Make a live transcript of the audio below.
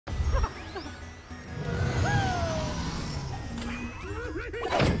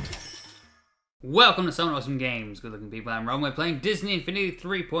Welcome to Some Awesome Games, good looking people. I'm Ron. We're playing Disney Infinity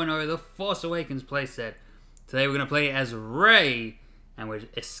 3.0, the Force Awakens playset. Today we're going to play as Rey, and we're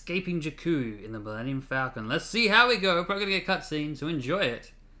escaping Jakku in the Millennium Falcon. Let's see how we go. We're probably going to get a cutscene, so enjoy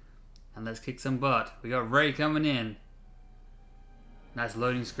it. And let's kick some butt. We got Rey coming in. Nice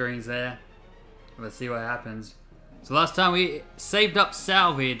loading screens there. Let's see what happens. So last time we saved up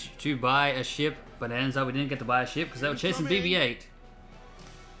salvage to buy a ship, but it ends up we didn't get to buy a ship because they were chasing BB-8.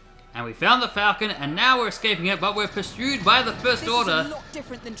 And we found the Falcon, and now we're escaping it, but we're pursued by the First Order. This is a lot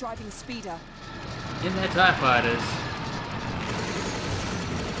different than driving speeder. In their TIE fighters.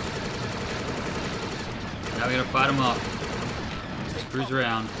 Now we gotta fight them off. Just cruise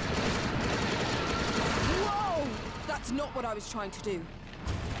around. Whoa! That's not what I was trying to do.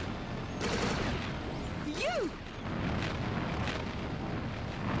 You!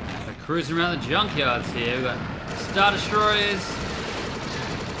 We're cruising around the junkyards here. We've got Star Destroyers.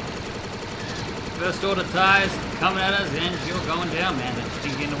 First Order TIEs coming at us, and you're going down, man. They're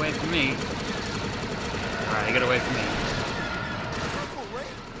just getting away from me. Alright, you got away from me.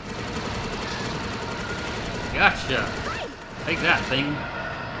 Gotcha. Take that thing.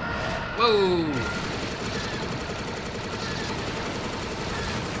 Whoa.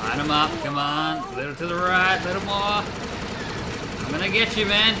 Line them up, come on. A little to the right, a little more. I'm gonna get you,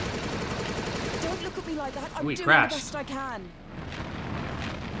 man. Don't look at me like that. I'm doing crashed. the best I can.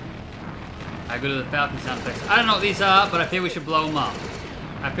 I go to the Falcon sound effects. I don't know what these are, but I feel we should blow them up.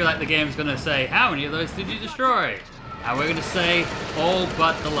 I feel like the game's gonna say, how many of those did you destroy? And we're gonna say, all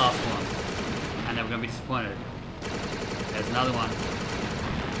but the last one. And then we're gonna be disappointed. There's another one.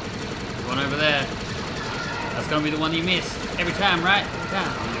 There's one over there. That's gonna be the one you missed. Every time, right? Every time.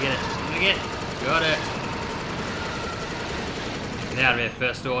 I'm gonna get it. I'm gonna get it. Got it. Get out of here,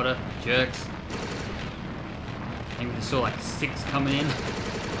 First Order. Jerks. I think we just saw like 6 coming in.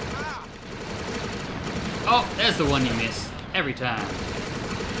 Oh, there's the one you miss. Every time.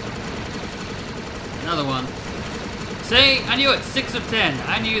 Another one. See? I knew it. 6 of 10.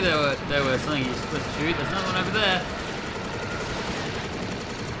 I knew there were something you're supposed to shoot. There's another one over there.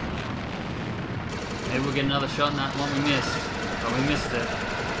 Maybe we'll get another shot in that one we missed. Oh, we missed it.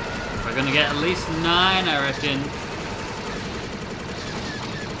 We're gonna get at least 9, I reckon.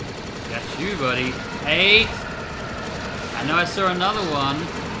 Got you, buddy. 8. I know I saw another one.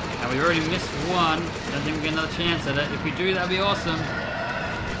 And we already missed one. Don't think we get another chance at it. If we do, that'd be awesome.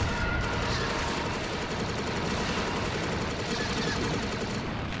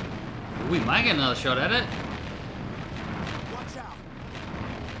 We might get another shot at it. Watch out.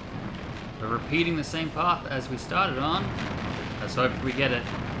 We're repeating the same path as we started on. Let's hope we get it.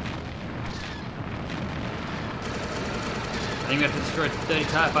 I think we have to destroy 30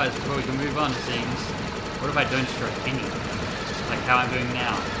 TIE fighters before we can move on, it seems. What if I don't destroy any? Like how I'm doing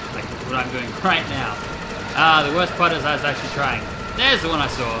now. Like what I'm doing right now. Ah, the worst part is I was actually trying. There's the one I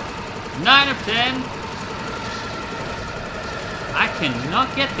saw. 9 of 10. I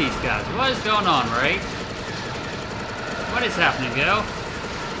cannot get these guys. What is going on, Rey? What is happening, girl?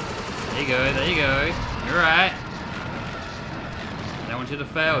 There you go, there you go. You're right. I don't want you to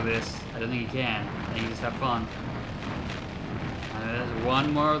fail this. I don't think you can. I think you just have fun. There's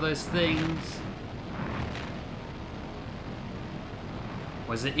one more of those things.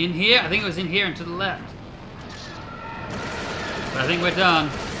 Was it in here? I think it was in here and to the left. But I think we're done.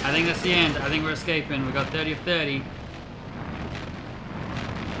 I think that's the end. I think we're escaping. We got 30 of 30.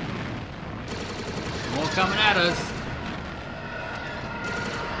 More coming at us.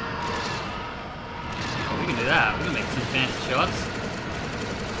 Oh, we can do that. We can make some fancy shots.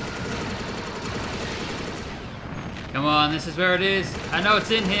 Come on, this is where it is. I know it's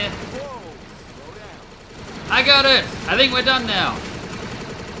in here. I got it. I think we're done now.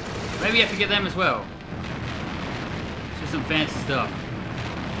 Maybe you have to get them as well. Just some fancy stuff.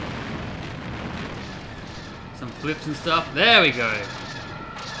 Some flips and stuff. There we go.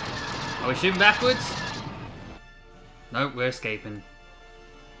 Are we shooting backwards? Nope, we're escaping.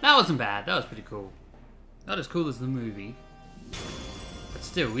 That wasn't bad. That was pretty cool. Not as cool as the movie. But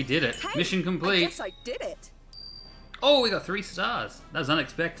still, we did it. Hey, Mission complete. I guess I did it. Oh, we got 3 stars. That was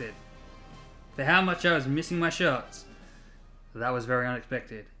unexpected. For how much I was missing my shots. That was very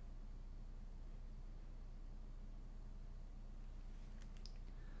unexpected.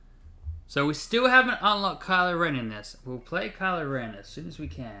 So we still haven't unlocked Kylo Ren in this. We'll play Kylo Ren as soon as we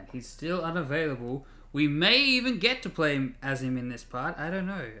can. He's still unavailable. We may even get to play him as him in this part. I don't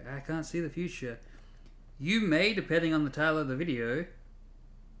know. I can't see the future. You may, depending on the title of the video.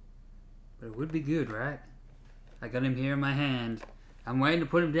 But it would be good, right? I got him here in my hand. I'm waiting to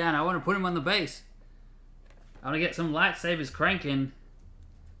put him down. I want to put him on the base. I want to get some lightsabers cranking.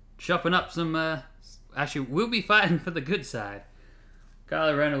 chopping up some, actually, we'll be fighting for the good side.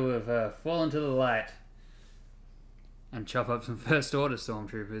 Kylo Ren will have fallen to the light and chop up some First Order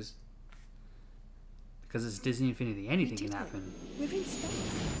stormtroopers. Because it's Disney Infinity, anything can happen. We're in space.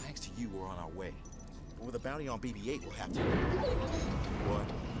 Thanks to you, we're on our way. But with a bounty on BB-8, we'll have to... What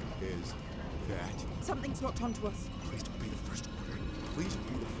is that? Something's locked onto us. Please don't be the First Order. Please don't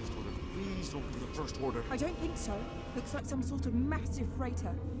be the First Order. Please don't be the First Order. I don't think so. Looks like some sort of massive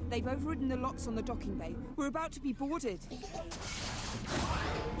freighter. They've overridden the locks on the docking bay. We're about to be boarded.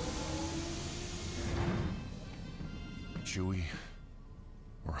 Chewie,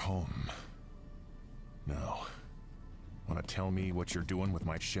 we're home. Now, want to tell me what you're doing with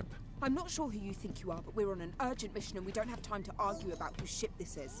my ship? I'm not sure who you think you are, but we're on an urgent mission and we don't have time to argue about whose ship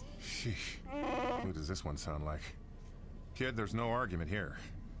this is. Sheesh. Who does this one sound like? Kid, there's no argument here.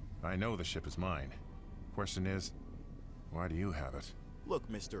 I know the ship is mine. Question is, why do you have it? Look,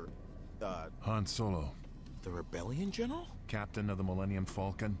 Mr. Han Solo, the Rebellion General? captain of the Millennium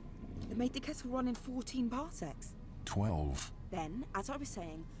Falcon. They made the Kessel Run in 14 parsecs. 12. Then, as I was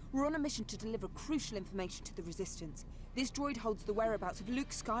saying, we're on a mission to deliver crucial information to the Resistance. This droid holds the whereabouts of Luke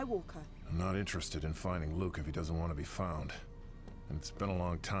Skywalker. I'm not interested in finding Luke if he doesn't want to be found. And it's been a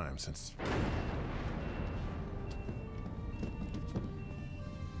long time since...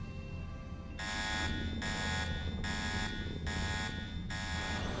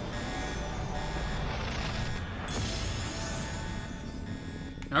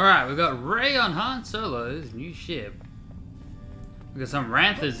 Alright, we've got Rey on Han Solo's new ship. We've got some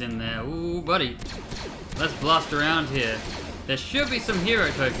Ranthers in there. Ooh, buddy. Let's blast around here. There should be some hero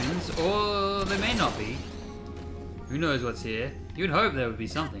tokens, or there may not be. Who knows what's here? You'd hope there would be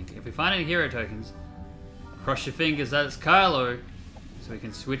something. If we find any hero tokens, cross your fingers that it's Kylo, so we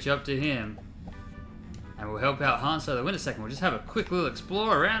can switch up to him. And we'll help out Han Solo. Wait a second, we'll just have a quick little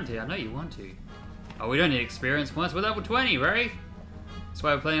explore around here. I know you want to. Oh, we don't need experience points. We're level 20, Rey. That's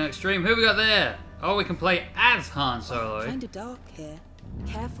why we're playing on Extreme. Who we got there? Oh, we can play as Han Solo. Kinda dark here.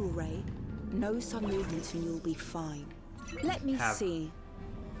 Careful, Rey. No sun movements and you'll be fine. Let me see.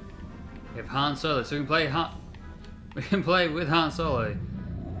 We have Han Solo, so we can play we can play with Han Solo.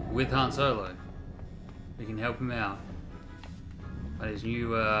 With Han Solo. We can help him out. On his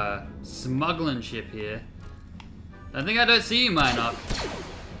new smuggling ship here. I think I don't see you, Minok.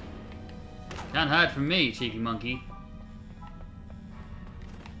 Can't hide from me, cheeky monkey.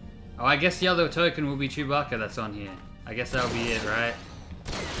 Oh, I guess the other token will be Chewbacca that's on here. I guess that'll be it, right?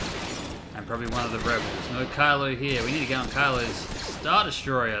 And probably one of the rebels. No Kylo here. We need to get on Kylo's Star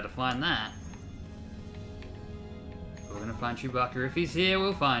Destroyer to find that. We're gonna find Chewbacca. If he's here,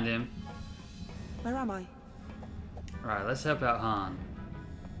 we'll find him. Where am I? Alright, let's help out Han.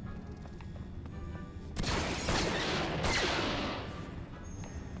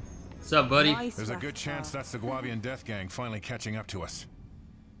 What's up, buddy? Nice. There's a good chance that's the Guavian Death Gang finally catching up to us.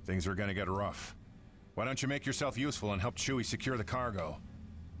 Things are gonna get rough. Why don't you make yourself useful and help Chewie secure the cargo?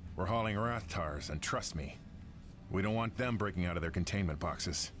 We're hauling Rathars, and trust me, we don't want them breaking out of their containment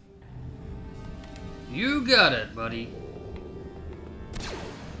boxes. You got it, buddy. I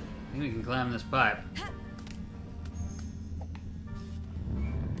think we can climb this pipe.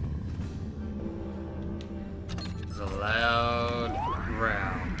 It's a loud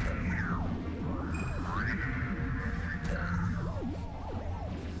growl.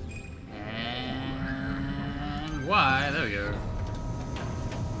 And why? There we go.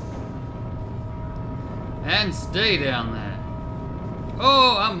 And stay down there.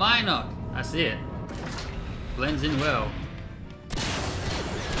 Oh, a Minok. I see it. Blends in well.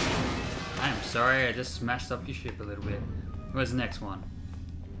 I am sorry, I just smashed up your ship a little bit. Where's the next one?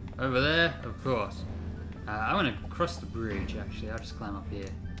 Over there? Of course. I want to cross the bridge, actually. I'll just climb up here.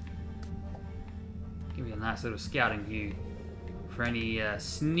 Give you a nice little scouting view for any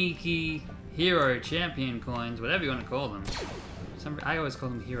sneaky hero champion coins, whatever you want to call them. I always call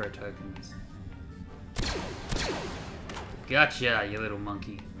them hero tokens. Gotcha, you little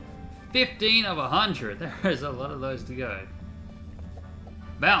monkey. 15 of 100. There is a lot of those to go.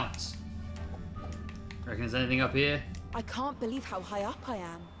 Bounce. Reckon there's anything up here? I can't believe how high up I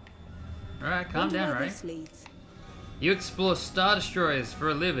am. Alright, calm Wonder down, where right? this leads. You explore Star Destroyers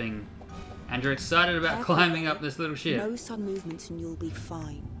for a living, and you're excited about Careful, climbing Rey. up this little ship. No sun movements and you'll be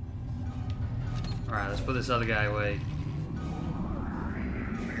fine. Alright, let's put this other guy away.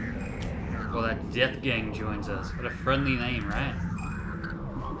 Well, that Death Gang joins us. What a friendly name, right?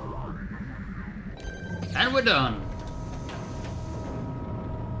 And we're done.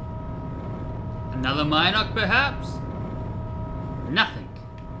 Another Minok, perhaps? Nothing.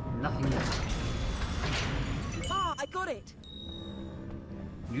 Nothing else. Ah, I got it!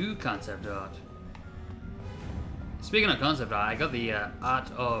 New concept art. Speaking of concept art, I got the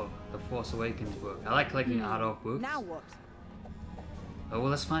Art of the Force Awakens book. I like collecting art of books. Now what? Oh, well,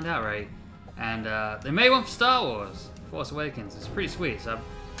 let's find out, Ray. And they made one for Star Wars, Force Awakens. It's pretty sweet, so I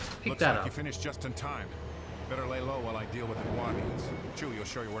picked Looks that like up. you finished just in time. Better lay low while I deal with the Guavians. Chewie will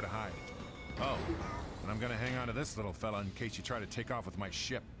show you where to hide. Oh, and I'm gonna hang on to this little fella in case you try to take off with my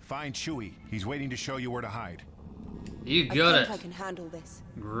ship. Find Chewie. He's waiting to show you where to hide. You I got think it. I can handle this.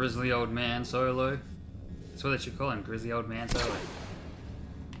 Grizzly old man Solo. That's what they should call him, Grizzly old man Solo.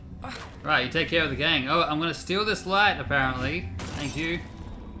 Right, you take care of the gang. Oh, I'm gonna steal this light, apparently. Thank you.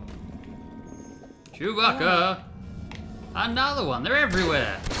 Chewbacca! Another one, they're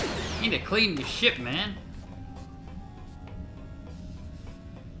everywhere. You need to clean your ship, man.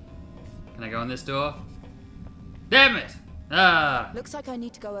 Can I go in this door? Damn it! Ah! Looks like I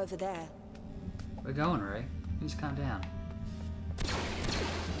need to go over there. We're going, Ray. Just calm down.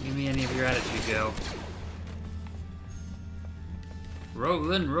 Give me any of your attitude, girl.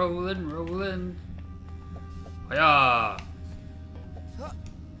 Rolling, rolling, rolling. Hiya!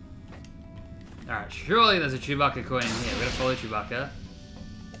 Alright, surely there's a Chewbacca coin in here. We're gonna follow Chewbacca.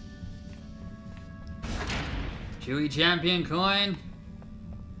 Chewie champion coin.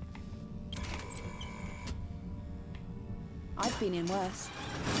 I've been in worse.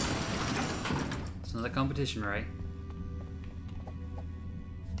 It's another competition, Ray.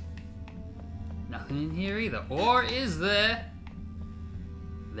 Nothing in here either. Or is there?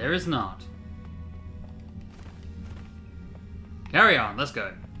 There is not. Carry on, let's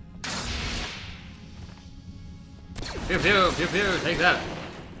go. Pew pew, pew pew, take that.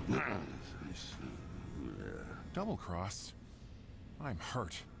 Double cross? I'm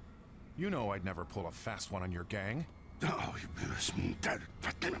hurt. You know I'd never pull a fast one on your gang. Oh,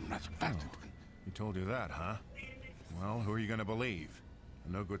 He told you that, huh? Well, who are you gonna believe?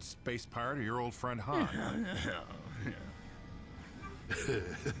 A no-good space pirate or your old friend Han?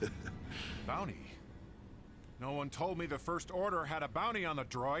 Bounty? No one told me the First Order had a bounty on the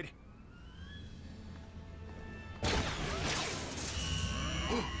droid.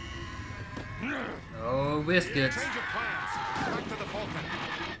 Oh, biscuits. Change of plans. Back to the Vulcan.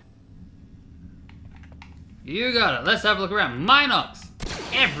 You got it. Let's have a look around. Minox!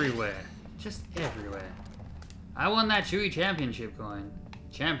 Everywhere. Just everywhere. I won that Chewie championship coin.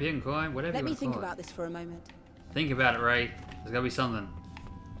 Champion coin, whatever Let you me want to think call it. about this for a moment. Think about it, Ray. There's gotta be something.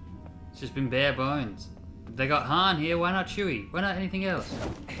 It's just been bare bones. If they got Han here, why not Chewie? Why not anything else?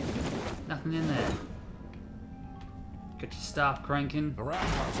 Nothing in there. Get your staff cranking. The rat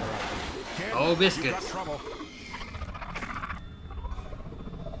cars are out. Kid, Oh, you got biscuits. trouble.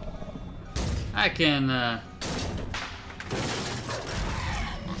 I can,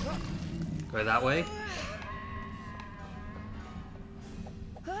 go that way.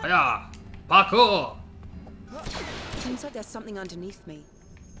 Hiya! Parkour! Seems like there's something underneath me.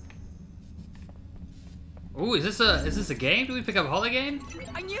 Ooh, is this a game? Do we pick up a holo game?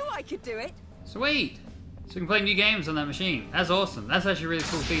 I knew I could do it! Sweet! So we can play new games on that machine. That's awesome. That's actually a really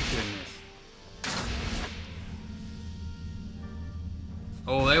cool feature in this.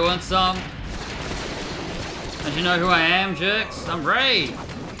 Oh, they want some. Don't you know who I am, jerks? I'm Ray!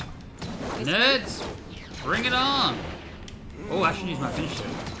 Nerds! Bring it on! Oh, I should use my finisher.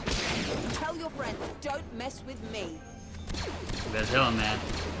 Tell your friends, don't mess with me. You better tell him, man.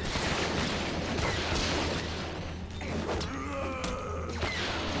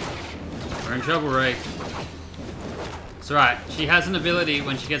 We're in trouble, Ray. It's alright. She has an ability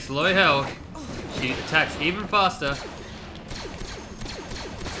when she gets low health, she attacks even faster.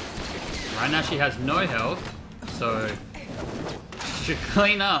 Right now she has no health, so she should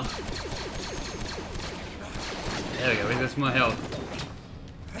clean up. There we go, we got some more health.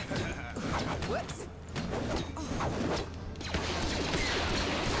 Whoops.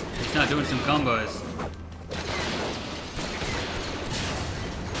 He's not doing some combos.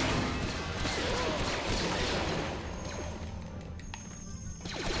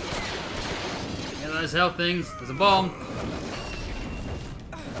 Yeah, those health things. There's a bomb.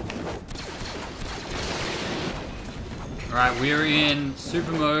 Alright, we're in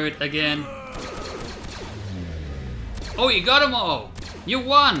super mode again. Oh, you got them all! You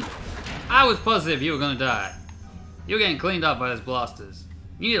won! I was positive you were gonna die. You're getting cleaned up by those blasters.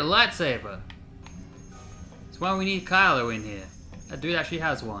 You need a lightsaber. That's why we need Kylo in here. That dude actually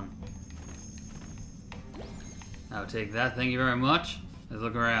has one. I'll take that, thank you very much. Let's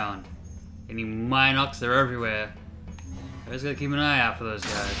look around. Any Minox, they're everywhere. I just gotta keep an eye out for those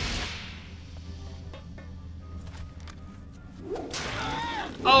guys.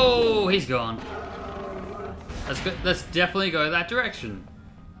 Oh, he's gone. Let's definitely go that direction.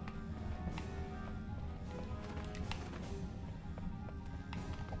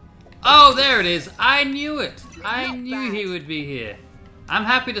 Oh, there it is. I knew it. I knew he would be here. I'm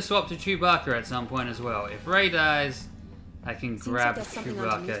happy to swap to Chewbacca at some point as well. If Rey dies, I can grab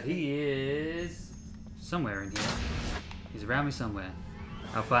Chewbacca. He is somewhere in here. He's around me somewhere.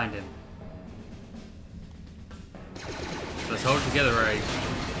 I'll find him. Let's hold together, Rey.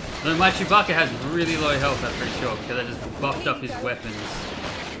 No, my Chewbacca has really low health, I'm pretty sure, because I just buffed up his weapons.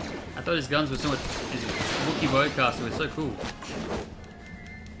 I thought his guns were so much... His Wookiee bowcaster was so cool.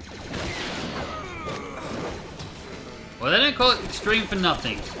 Well, they don't call it extreme for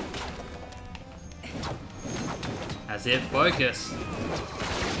nothing. That's it, focus.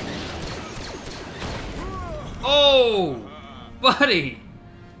 Oh! Buddy!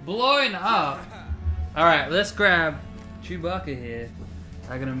 Blowing up! Alright, let's grab Chewbacca here.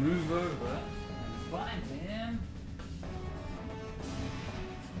 I'm gonna move over and find him.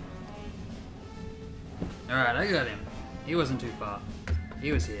 Alright, I got him. He wasn't too far.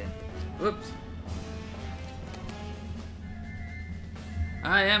 He was here. Whoops.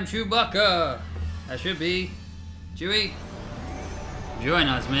 I am Chewbacca! I should be. Chewie. Join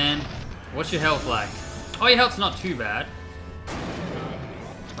us, man. What's your health like? Oh, your health's not too bad.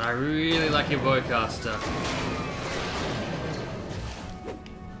 But I really like your bowcaster.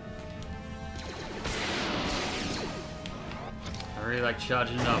 I really like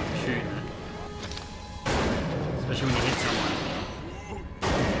charging it up and shooting it. Especially when you hit someone.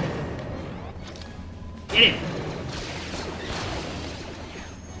 Get him!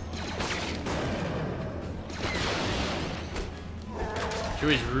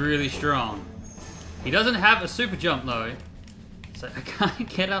 Chewie's really strong. He doesn't have a super jump though, so I can't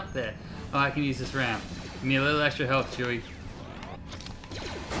get up there. Oh, I can use this ramp. Give me a little extra health, Chewie.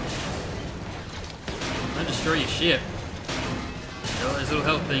 Don't destroy your ship. All those little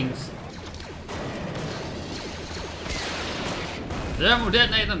health things. Thermal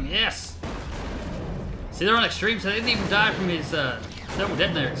detonate them, yes! See, they're on extreme, so they didn't even die from his thermal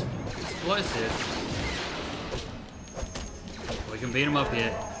detonator explosive. We can beat him up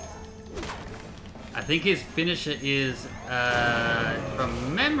here. I think his finisher is,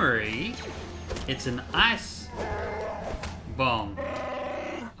 from memory, it's an ice bomb.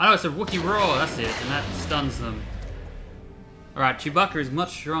 Oh no, it's a Wookiee roar, that's it, and that stuns them. Alright, Chewbacca is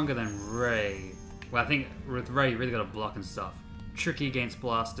much stronger than Rey. Well, I think with Rey, you really gotta block and stuff. Tricky against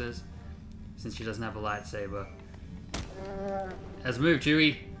blasters, since she doesn't have a lightsaber. Let's move,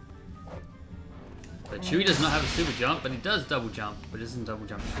 Chewie. But Chewie does not have a super jump, but he does double jump, but it doesn't double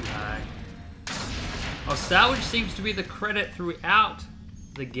jump too high. Oh, salvage seems to be the credit throughout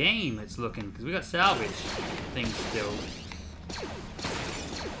the game, it's looking, because we got salvage things still.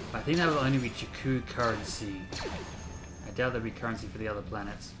 But I think that will only be Jakku currency. I doubt there'll be currency for the other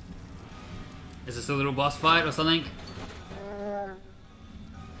planets. Is this a little boss fight or something?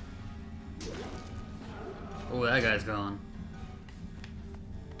 Oh, that guy's gone.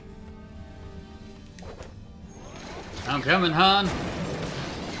 I'm coming, Han.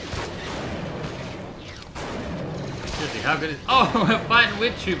 Seriously, how good is... Oh, we're fighting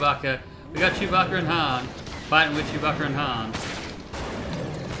with Chewbacca. We got Chewbacca and Han. Fighting with Chewbacca and Han.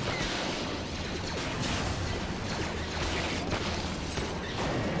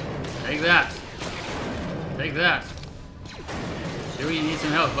 Take that. Take that. Chewie, you need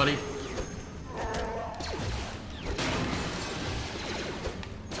some help, buddy.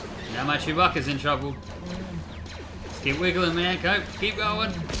 Now my Chewbacca's in trouble. Let's keep wiggling, man. Keep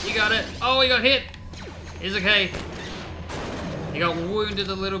going. You got it. Oh, he got hit. He's okay. He got wounded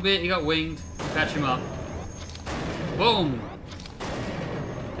a little bit. He got winged. Patch him up. Boom.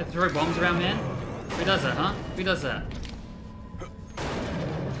 You have to throw bombs around, man? Who does that, huh? Who does that?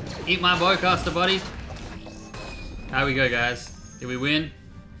 Eat my bowcaster, buddy. How we go, guys? Did we win?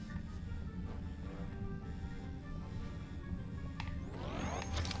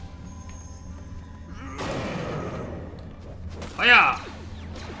 Oh yeah!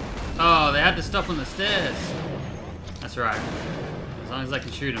 Oh, they had to stop on the stairs. That's right. As long as I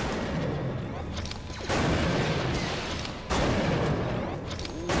can shoot him.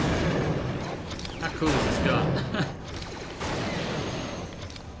 How cool is this gun?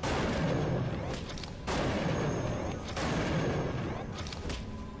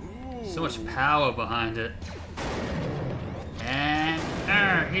 So much power behind it. And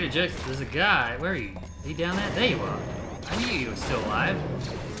heat ejects. There's a guy. Where are you? Are you down there? There you are. I knew you were still alive.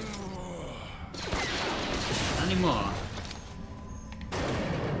 Not anymore.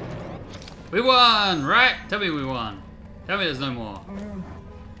 We won, right? Tell me we won. Tell me there's no more.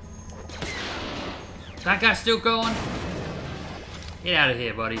 That guy's still going? Get out of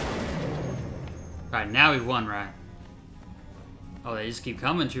here, buddy. Right, now we've won, right? Oh, they just keep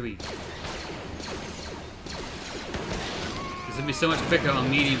coming, Chewie. This would be so much quicker on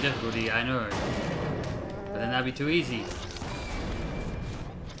medium difficulty, I know. But then that'd be too easy.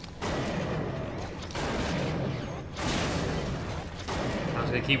 I was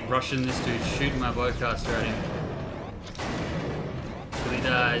gonna keep rushing this dude, shooting my bowcaster at him. Till he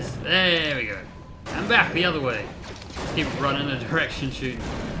dies. There we go. I'm back the other way. Just keep running the direction, shooting.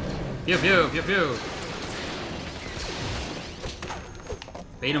 Pew pew pew pew.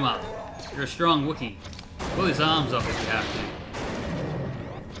 Beat him up. You're a strong Wookiee. Pull his arms off if you have to.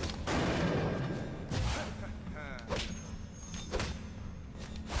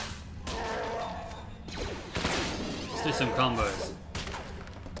 Let's do some combos.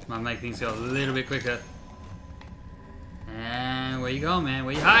 Might make things go a little bit quicker. And where you going, man?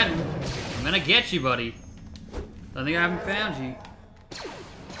 Where you hiding? I'm gonna get you, buddy. Don't think I haven't found you.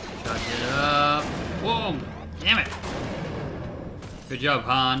 Charge it up. Boom! Damn it! Good job,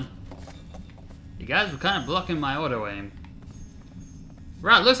 Han. You guys were kind of blocking my auto aim.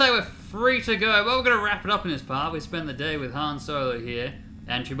 Right, looks like we're free to go. Well, we're gonna wrap it up in this part. We spent the day with Han Solo here,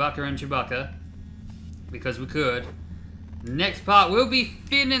 and Chewbacca, because we could. Next part, we'll be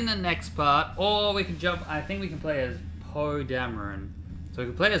Finn in the next part, or we can jump. I think we can play as Poe Dameron. So we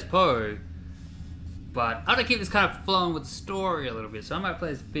can play as Poe, but I'm gonna keep this kind of flowing with the story a little bit. So I might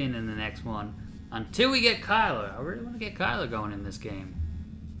play as Finn in the next one until we get Kylo. I really want to get Kylo going in this game.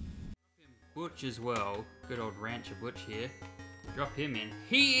 Butch as well. Good old Rancher Butch here. Drop him in.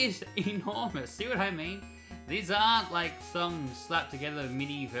 He is enormous. See what I mean? These aren't like some slapped together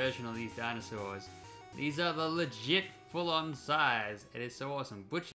mini version of these dinosaurs. These are the legit full-on size. It is so awesome. Butch